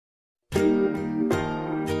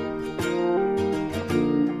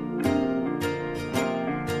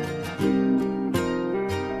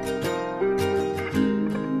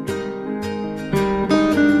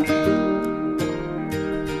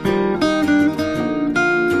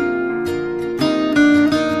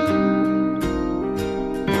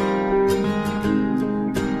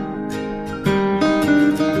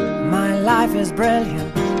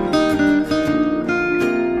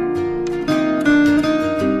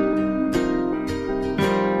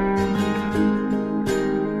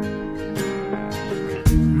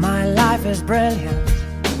brilliant,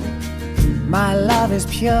 my love is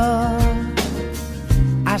pure.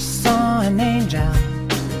 I saw an angel,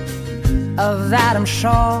 of that I'm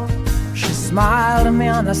sure. She smiled at me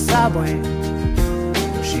on the subway.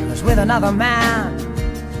 She was with another man,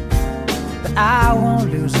 but I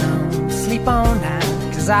won't lose no sleep on that,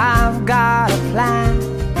 'cause I've got a plan.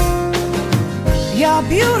 You're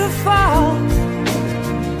beautiful,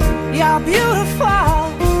 you're beautiful,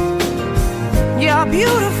 you're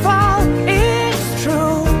beautiful, it's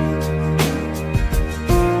true.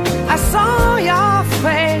 I saw your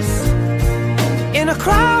face in a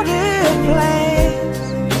crowded place,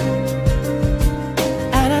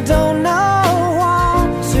 and I don't know what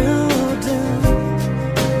to do,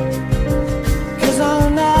 'cause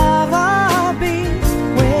I'll never be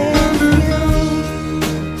with you.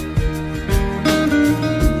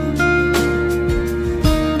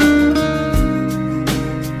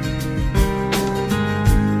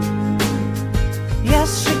 Yes,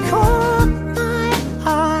 she caught my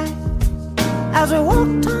eye as we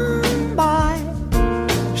walked on by.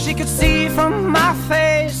 She could see from my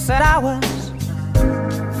face that I was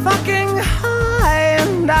fucking high,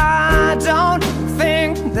 and I don't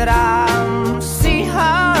think that I'll see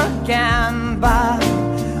her again, but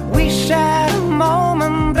we shared a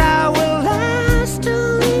moment that will last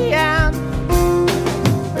till the end.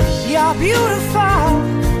 You're beautiful,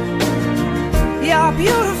 you're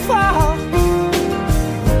beautiful,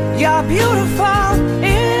 you're beautiful,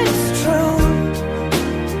 it's true.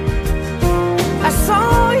 I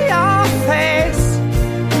saw your face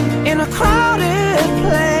in a crowded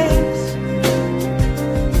place,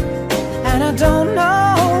 and I don't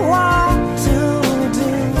know what to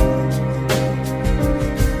do,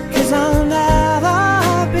 'cause I'll never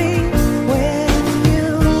be with you.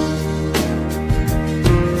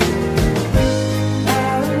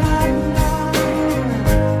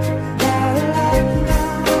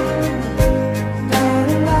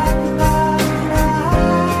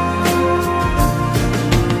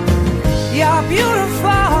 You're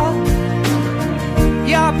beautiful,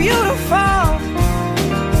 you're beautiful,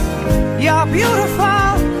 you're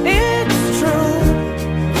beautiful, it's true.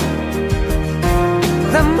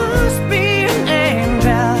 There must be an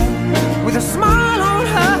angel with a smile on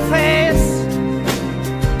her face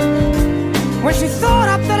when she thought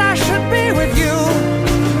up that I should be with you.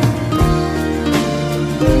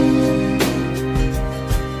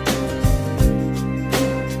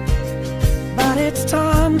 But it's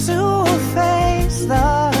time to face the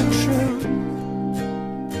truth.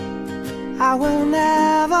 I will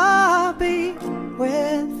never be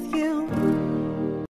with